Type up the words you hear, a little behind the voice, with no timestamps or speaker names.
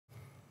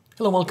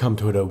Hello and welcome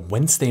to the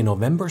Wednesday,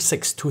 November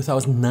 6,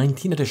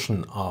 2019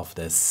 edition of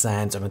the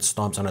SANS and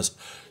Storm Center's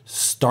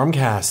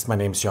Stormcast. My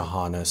name is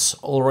Johannes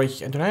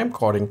Ulrich and today I'm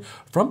recording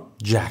from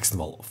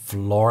Jacksonville,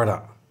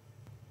 Florida.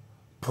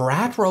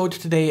 Brad wrote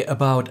today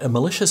about a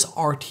malicious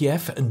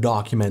RTF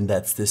document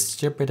that's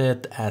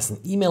distributed as an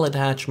email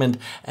attachment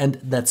and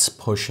that's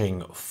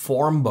pushing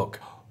Formbook.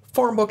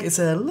 Formbook is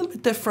a little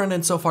bit different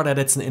insofar that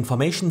it's an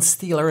information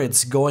stealer.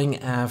 It's going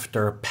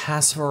after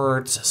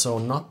passwords, so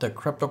not the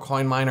crypto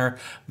coin miner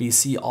we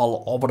see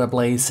all over the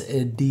place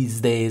these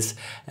days.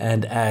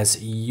 And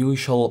as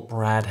usual,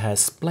 Brad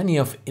has plenty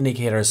of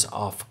indicators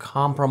of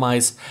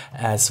compromise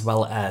as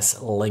well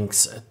as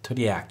links to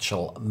the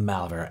actual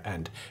malware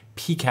and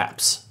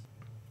PCAPs.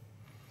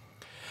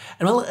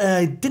 And well,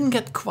 I didn't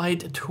get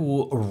quite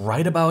to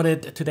write about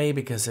it today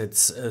because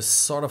it's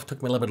sort of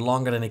took me a little bit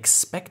longer than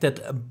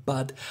expected,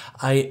 but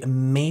I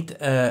made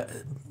a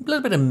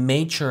little bit of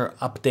major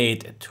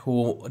update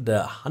to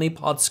the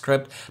honeypot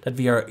script that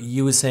we are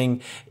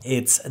using.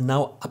 It's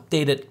now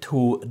updated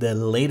to the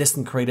latest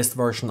and greatest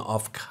version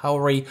of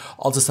Cowrie.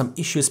 Also some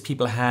issues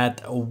people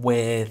had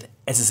with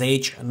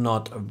SSH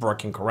not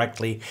working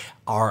correctly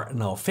are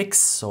now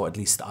fixed, so at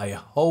least I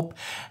hope.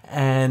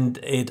 And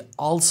it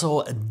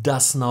also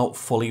does now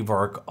fully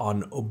work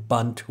on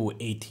Ubuntu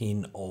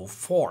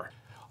 18.04.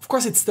 Of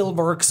course, it still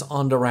works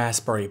on the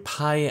Raspberry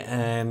Pi,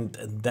 and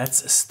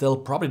that's still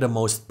probably the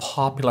most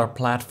popular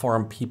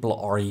platform people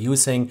are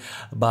using.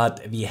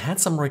 But we had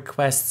some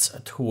requests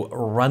to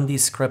run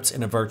these scripts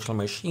in a virtual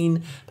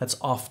machine. That's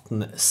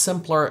often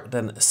simpler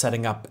than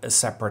setting up a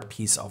separate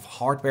piece of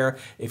hardware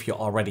if you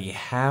already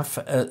have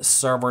a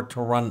server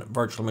to run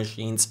virtual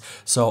machines.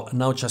 So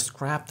now just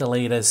grab the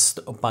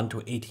latest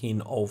Ubuntu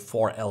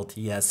 18.04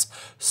 LTS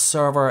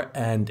server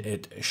and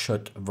it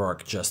should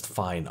work just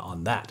fine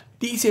on that.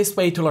 The easiest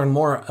way to learn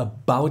more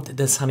about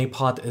this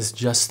honeypot is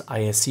just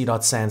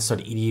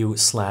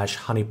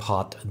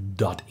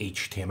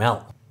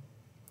isc.sans.edu/honeypot.html.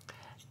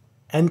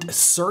 And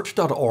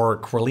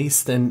Search.org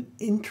released an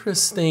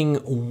interesting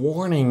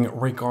warning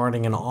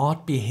regarding an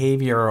odd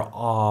behavior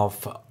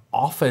of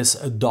Office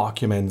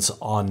documents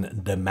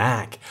on the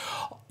Mac.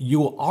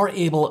 You are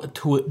able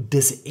to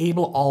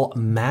disable all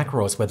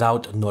macros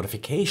without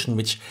notification,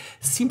 which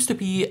seems to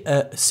be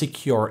a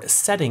secure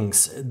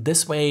settings.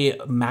 This way,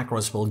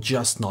 macros will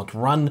just not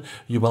run.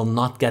 You will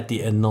not get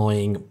the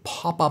annoying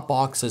pop-up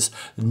boxes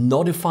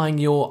notifying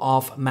you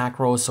of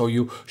macros, so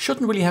you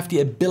shouldn't really have the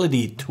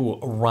ability to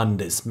run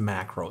these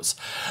macros.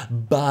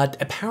 But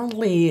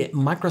apparently,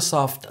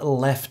 Microsoft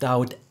left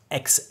out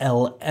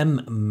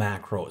XLM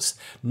macros,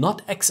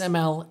 not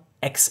XML,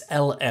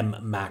 XLM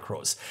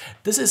macros.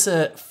 This is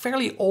a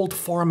fairly old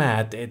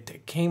format.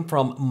 It came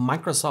from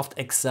Microsoft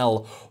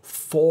Excel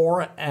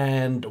 4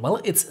 and well,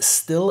 it's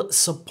still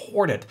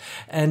supported.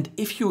 And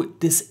if you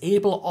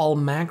disable all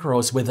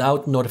macros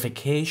without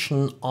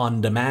notification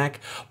on the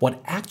Mac,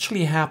 what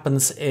actually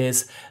happens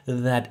is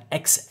that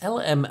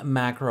XLM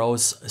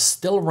macros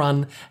still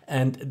run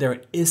and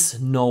there is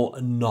no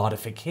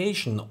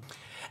notification.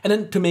 And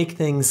then to make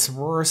things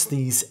worse,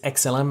 these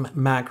XLM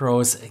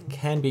macros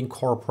can be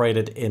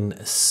incorporated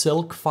in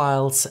Silk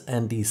files,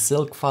 and these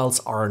Silk files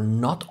are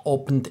not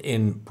opened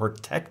in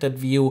protected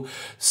view.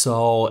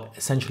 So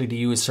essentially the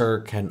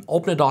user can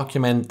open a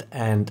document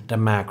and the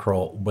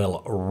macro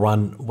will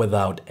run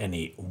without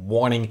any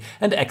warning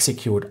and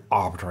execute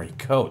arbitrary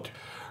code.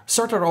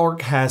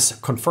 Search.org has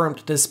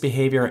confirmed this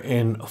behavior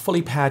in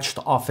fully patched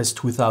Office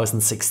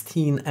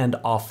 2016 and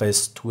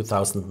Office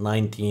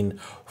 2019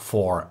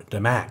 for the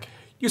Mac.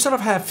 You sort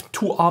of have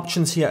two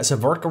options here as a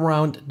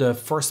workaround. The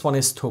first one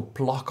is to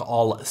block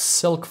all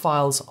Silk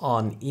files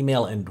on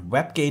email and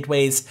web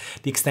gateways.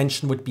 The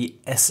extension would be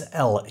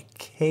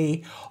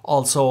SLK.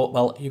 Also,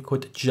 well, you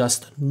could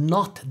just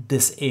not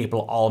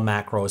disable all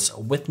macros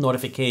with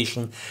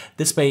notification.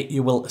 This way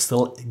you will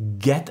still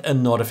get a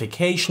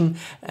notification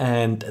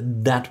and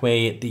that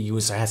way the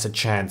user has a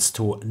chance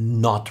to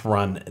not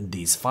run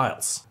these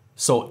files.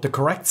 So the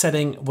correct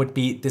setting would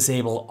be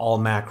disable all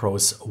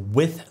macros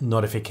with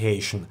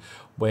notification,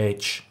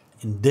 which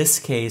in this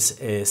case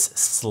is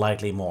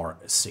slightly more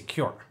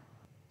secure.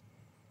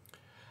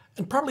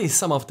 And probably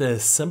some of the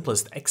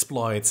simplest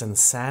exploits, and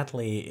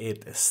sadly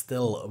it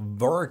still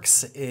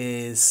works,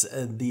 is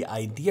the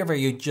idea where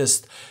you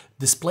just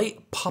display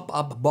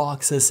pop-up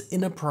boxes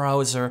in a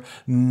browser,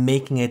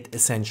 making it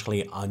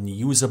essentially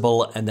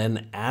unusable, and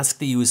then ask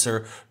the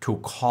user to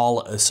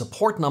call a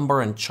support number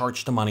and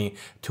charge the money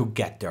to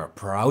get their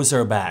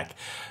browser back.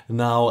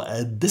 Now,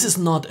 this is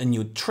not a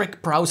new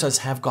trick. Browsers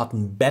have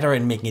gotten better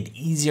in making it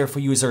easier for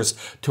users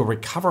to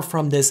recover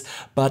from this,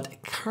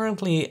 but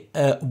currently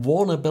a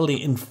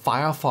vulnerability in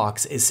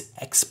Firefox is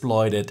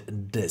exploited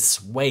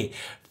this way.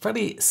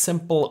 Fairly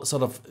simple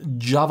sort of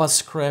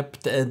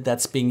JavaScript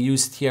that's being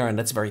used here, and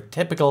that's very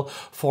typical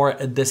for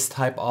this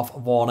type of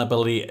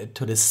vulnerability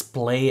to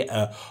display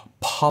a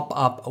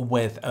pop-up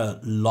with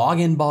a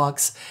login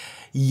box.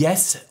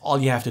 Yes, all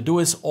you have to do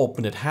is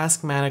open the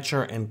Task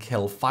Manager and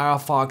kill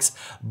Firefox,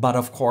 but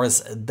of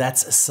course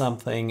that's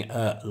something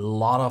a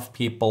lot of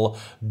people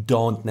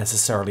don't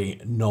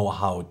necessarily know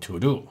how to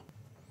do.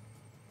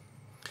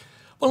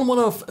 Well, one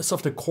of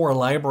the core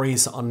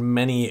libraries on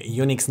many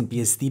Unix and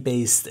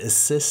BSD-based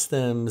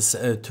systems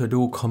to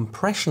do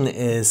compression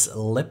is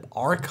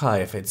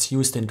libarchive. It's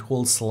used in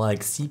tools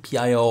like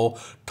CPIO,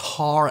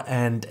 tar,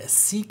 and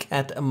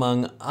CCAT,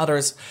 among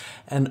others.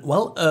 And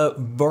well,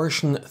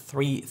 version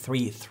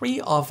 3.3.3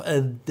 of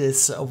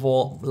this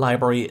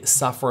library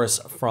suffers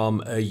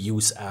from a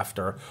use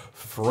after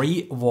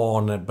free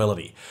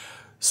vulnerability.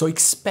 So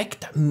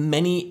expect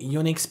many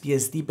Unix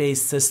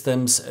BSD-based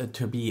systems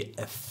to be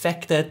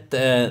affected.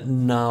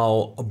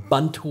 Now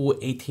Ubuntu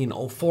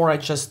 18.04, I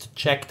just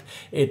checked,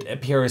 it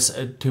appears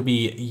to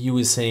be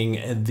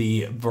using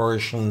the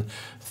version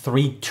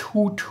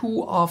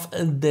 3.2.2 of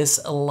this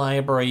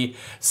library,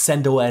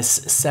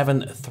 CentOS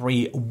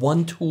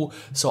 7.3.1.2,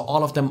 so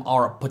all of them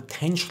are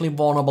potentially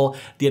vulnerable.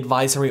 The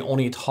advisory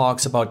only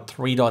talks about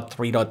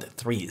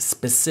 3.3.3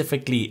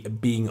 specifically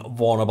being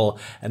vulnerable,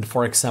 and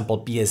for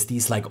example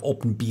BSDs like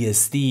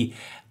OpenBSD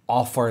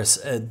offers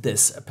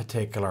this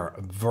particular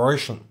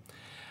version.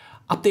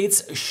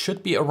 Updates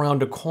should be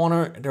around the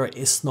corner. There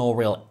is no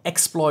real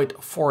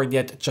exploit for it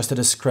yet, just a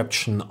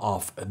description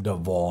of the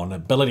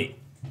vulnerability.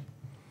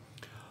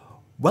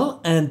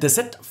 Well, and that's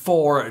it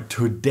for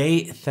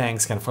today.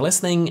 Thanks again for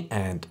listening,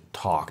 and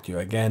talk to you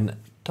again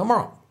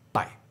tomorrow.